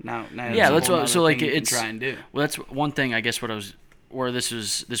bow. Now yeah, that's what. So like it's try and do. Well, that's one thing. I guess where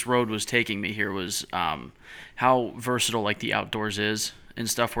this road was taking me here was how versatile like the outdoors is and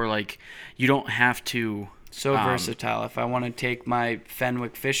stuff. Where like you don't have to. So versatile. If I want to take my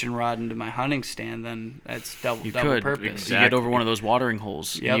Fenwick fishing rod into my hunting stand, then that's double purpose. Exactly. You get over one of those watering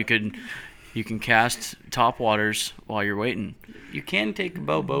holes. Yep. You can cast top waters while you're waiting. You can take a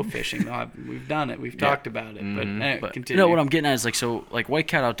bow fishing though. We've done it. We've talked about it. But continue. You know what I'm getting at is like, so like White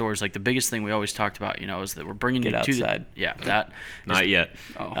Cat Outdoors, like the biggest thing we always talked about, is that we're bringing you outside. That not yet.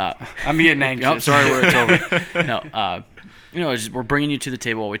 I'm getting anxious. I'm sorry, where it's over. No, we're bringing you to the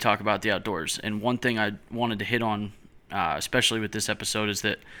table while we talk about the outdoors. And one thing I wanted to hit on, especially with this episode, is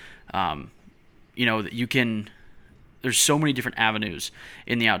that, that you can. There's so many different avenues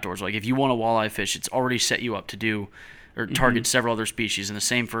in the outdoors. Like if you want a walleye fish, it's already set you up to do or target several other species. And the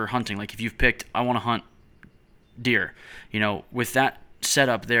same for hunting. Like if you've picked, I want to hunt deer, with that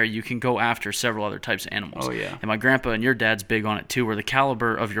setup there, you can go after several other types of animals. Oh yeah. And my grandpa and your dad's big on it too, where the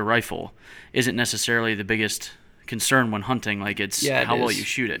caliber of your rifle isn't necessarily the biggest concern when hunting. Like it's how well you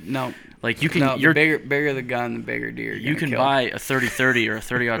shoot it. No. Like you can, the bigger the gun, the bigger deer you can buy a 30-30 or a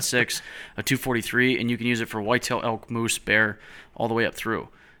 30-06, a 243, and you can use it for whitetail, elk, moose, bear, all the way up through.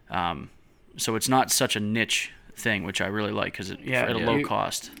 So it's not such a niche thing, which I really like, because at a low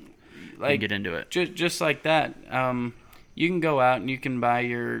cost, you can get into it. Just like that, you can go out and you can buy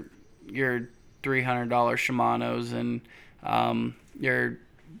your $300 Shimano's and your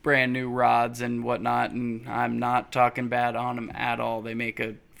brand new rods and whatnot, and I'm not talking bad on them at all. They make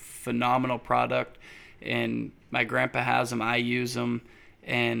a phenomenal product, and my grandpa has them. I use them,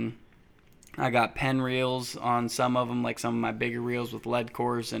 and I got pen reels on some of them, like some of my bigger reels with lead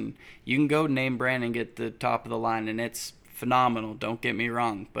cores, and you can go name brand and get the top of the line, and it's phenomenal. Don't get me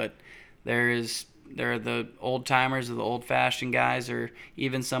wrong, but there are the old timers or the old fashioned guys, or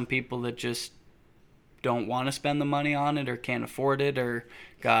even some people that just don't want to spend the money on it or can't afford it, or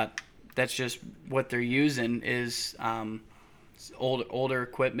that's just what they're using is older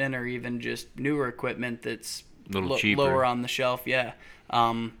equipment, or even just newer equipment that's a little cheaper, lower on the shelf.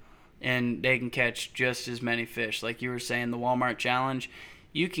 And they can catch just as many fish. Like you were saying, the Walmart challenge,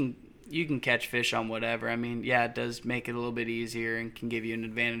 you can catch fish on whatever. I mean, it does make it a little bit easier and can give you an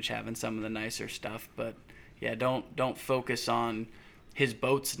advantage having some of the nicer stuff, but don't focus on his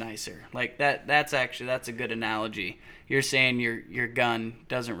boat's nicer. Like that's a good analogy. You're saying your gun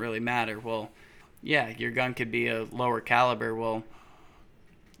doesn't really matter. Well, your gun could be a lower caliber. Well,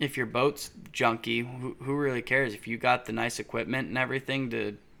 if your boat's junky, who really cares? If you got the nice equipment and everything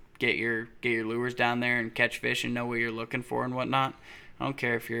to get your lures down there and catch fish and know what you're looking for and whatnot, I don't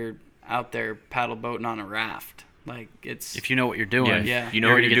care if you're out there paddle boating on a raft. Like if you know what you're doing, you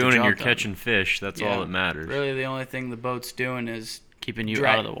know what you're doing and you're catching fish. That's all that matters. Really, the only thing the boat's doing is keeping you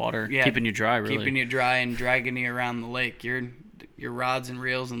out of the water, keeping you dry, really. Keeping you dry and dragging you around the lake. Your rods and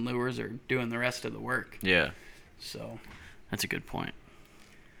reels and lures are doing the rest of the work. Yeah. So that's a good point.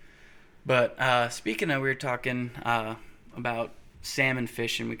 But speaking of, we were talking about salmon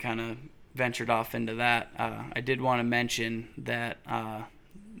fishing. We kind of ventured off into that. I did want to mention that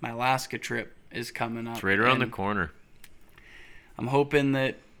my Alaska trip is coming up. It's right around the corner. I'm hoping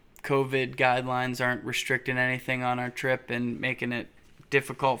that COVID guidelines aren't restricting anything on our trip and making it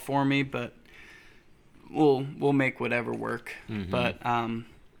difficult for me, but we'll make whatever work. Mm-hmm. But I'm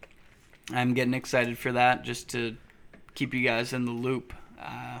getting excited for that, just to keep you guys in the loop.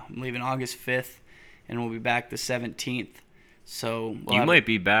 I'm leaving August 5th, and we'll be back the 17th. So you might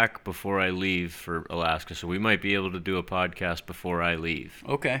be back before I leave for Alaska, so we might be able to do a podcast before I leave.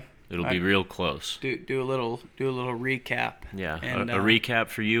 Okay. It'll be real close. Do a little recap. Yeah, and, a recap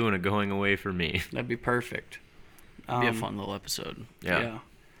for you and a going away for me. That'd be perfect. Be a fun little episode. Yeah.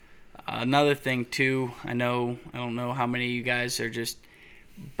 Another thing too, I don't know how many of you guys are just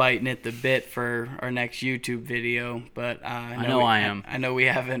biting at the bit for our next YouTube video, but I know I am. I know we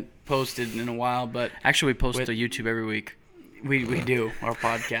haven't posted in a while, but actually we post to YouTube every week. We do our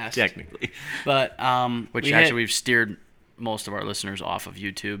podcast technically, but we've steered most of our listeners off of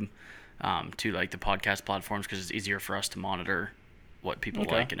YouTube to like the podcast platforms because it's easier for us to monitor what people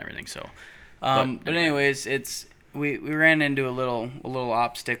like and everything. So, but anyways, we ran into a little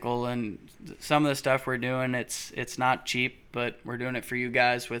obstacle, and some of the stuff we're doing, it's not cheap, but we're doing it for you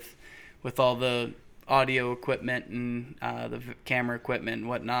guys with all the audio equipment and the camera equipment and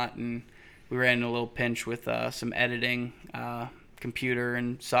whatnot, and we ran into a little pinch with some editing computer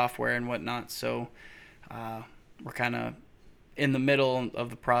and software and whatnot, so we're kind of in the middle of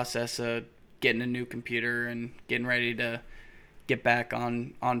the process of getting a new computer and getting ready to get back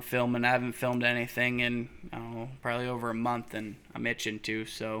on film, and I haven't filmed anything in probably over a month, and I'm itching to.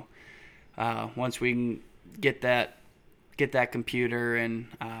 So once we can get that computer, and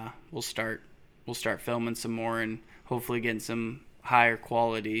we'll start filming some more, and hopefully getting some higher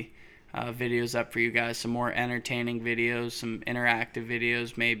quality videos up for you guys, some more entertaining videos, some interactive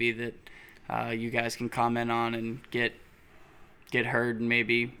videos maybe that you guys can comment on and get heard, and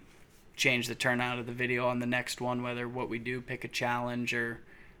maybe change the turnout of the video on the next one, whether what we do, pick a challenge or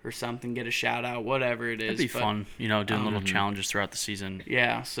something, get a shout out, whatever it is. It'd be fun, doing little challenges throughout the season.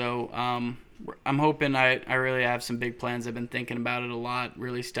 Yeah, so I'm hoping I really have some big plans. I've been thinking about it a lot,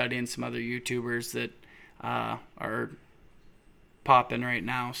 really studying some other YouTubers that are popping right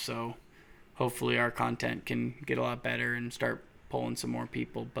now, so hopefully our content can get a lot better and start pulling some more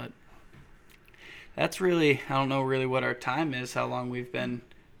people. But that's really, I don't know really what our time is, how long we've been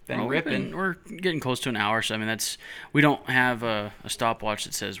ripping. We're getting close to an hour, so I mean we don't have a stopwatch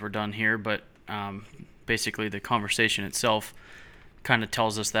that says we're done here, but basically the conversation itself kind of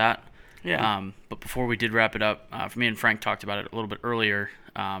tells us that. Yeah. But before we did wrap it up, me and Frank talked about it a little bit earlier,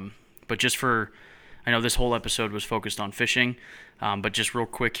 but just I know this whole episode was focused on fishing, but just real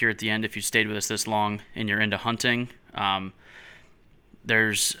quick here at the end, if you stayed with us this long and you're into hunting,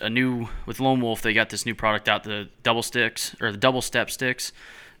 there's with Lone Wolf, they got this new product out, the double sticks, or the double step sticks,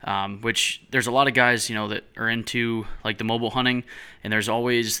 which there's a lot of guys, that are into like the mobile hunting, and there's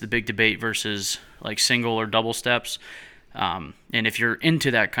always the big debate versus like single or double steps. And if you're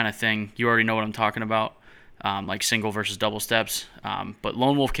into that kind of thing, you already know what I'm talking about, like single versus double steps. But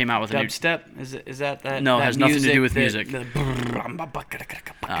Lone Wolf came out with a new dubstep. Is that? No, it has nothing to do with music.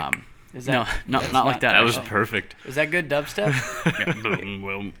 Is that, not like that. That was perfect. Is that good dubstep?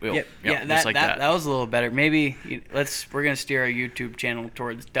 Just like that. That was a little better. Maybe we're gonna steer our YouTube channel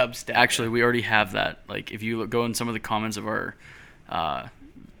towards dubstep. Actually, we already have that. Like, if you go in some of the comments of our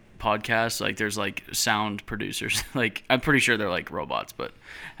podcast, like there's like sound producers. Like, I'm pretty sure they're like robots, but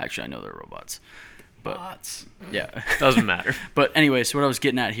actually I know they're robots. But bots. Yeah, doesn't matter. But anyway, so what I was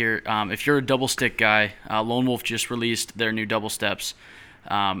getting at here, if you're a double stick guy, Lone Wolf just released their new double steps.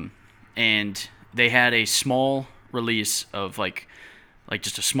 And they had a small release of like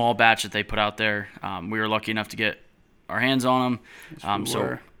just a small batch that they put out there. We were lucky enough to get our hands on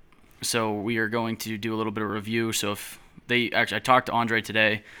them. So we are going to do a little bit of review. So I talked to Andre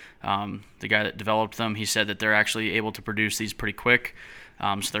today, the guy that developed them. He said that they're actually able to produce these pretty quick.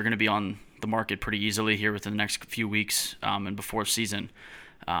 So they're going to be on the market pretty easily here within the next few weeks and before season.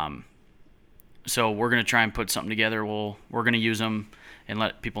 So we're going to try and put something together. We're going to use them and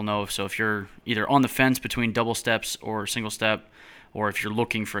let people know. So if you're either on the fence between double steps or single step, or if you're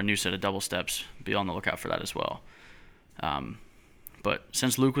looking for a new set of double steps, be on the lookout for that as well. But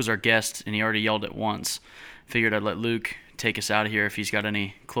since Luke was our guest and he already yelled it once, figured I'd let Luke take us out of here if he's got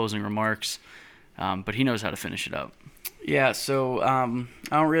any closing remarks. But he knows how to finish it up. Yeah, so I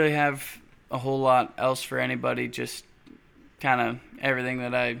don't really have a whole lot else for anybody. Just kind of everything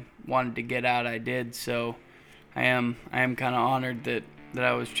that I wanted to get out, I did. So I am kind of honored that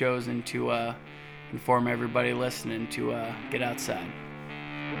I was chosen to inform everybody listening to get outside.